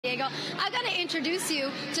Diego. I've got to introduce you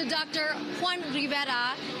to Dr. Juan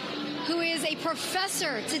Rivera, who is a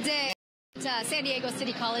professor today at San Diego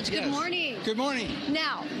City College. Good morning. Good morning.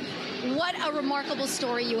 Now, what a remarkable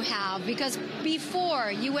story you have, because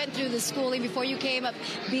before you went through the schooling, before you came up,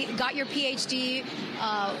 got your PhD,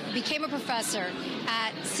 became a professor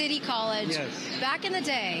at City College. Yes. Back in the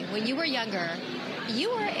day, when you were younger, you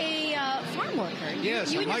were a farm worker.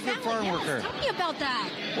 Yes, a migrant farm worker. Tell me about that.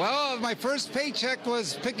 Well, my first paycheck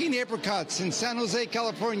was picking apricots in San Jose,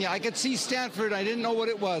 California. I could see Stanford. I didn't know what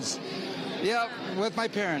it was. Yeah, with my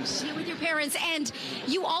parents. Yeah, with your parents. And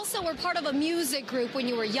you also were part of a music group when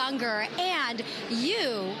you were younger, and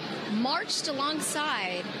you marched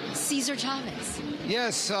alongside Cesar Chavez.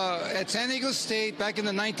 Yes, at San Diego State back in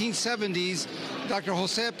the 1970s, Dr.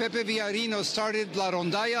 Jose Pepe Villarino started La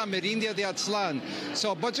Rondalla Merindia de Aztlán.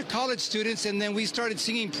 So a bunch of college students, and then we started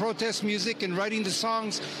singing protest music and writing the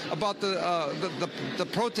songs about the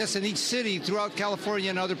protests in each city throughout California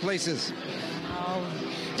and other places.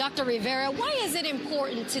 Dr. Rivera, why is it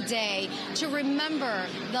important today to remember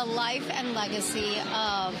the life and legacy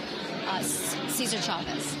of Cesar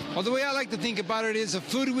Chavez? Well, the way I like to think about it is the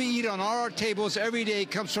food we eat on our tables every day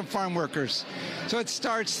comes from farm workers. So it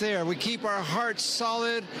starts there. We keep our hearts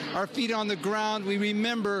solid, our feet on the ground. We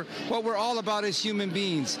remember what we're all about as human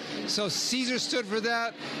beings. So Cesar stood for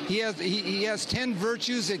that. He has 10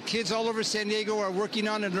 virtues that kids all over San Diego are working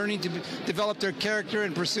on and learning to develop their character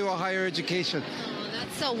and pursue a higher education.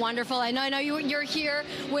 That's so wonderful. I know you're here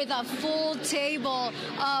with a full table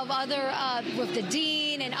of other, with the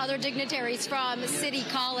dean and other dignitaries from City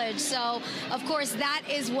College. So, of course, that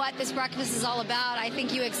is what this breakfast is all about. I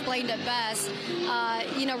think you explained it best.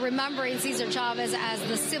 Remembering Cesar Chavez as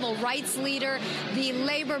the civil rights leader, the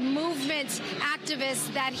labor movement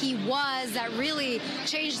activist that he was, that really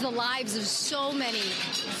changed the lives of so many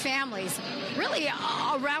families, really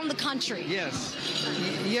around the country. Yes.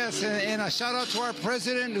 Yes, and a shout out to our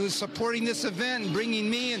president who's supporting this event and bringing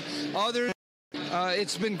me and others.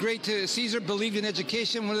 It's been great to Cesar believed in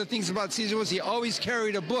education. One of the things about Cesar was he always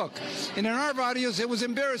carried a book. And in our barrios, it was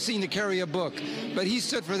embarrassing to carry a book. But he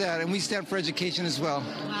stood for that, and we stand for education as well.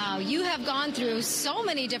 Wow, you have gone through so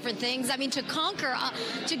many different things. I mean, to conquer,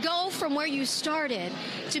 to go from where you started,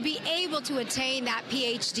 to be able to attain that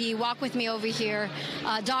PhD. Walk with me over here,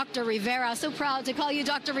 Dr. Rivera. So proud to call you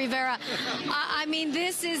Dr. Rivera. I mean,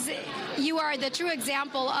 you are the true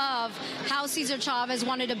example of how Cesar Chavez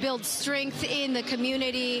wanted to build strength in the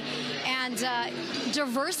community and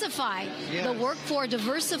diversify the workforce,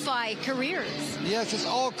 diversify careers. Yes, it's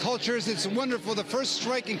all cultures. It's wonderful. The first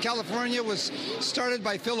strike in California was started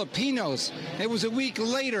by Filipinos. It was a week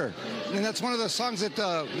later, and that's one of the songs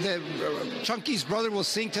that Chunky's brother will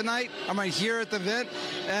sing tonight. I might hear at the event,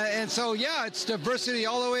 and so yeah, it's diversity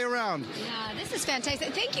all the way around. Yeah, this is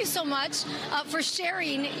fantastic. Thank you so much for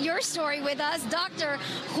sharing your story with us, Dr.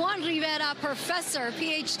 Juan Rivera, professor,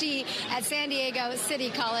 PhD at San Diego City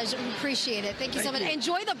College. We appreciate it. Thank you so much.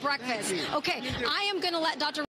 Enjoy the breakfast. Okay, I am going to let Dr.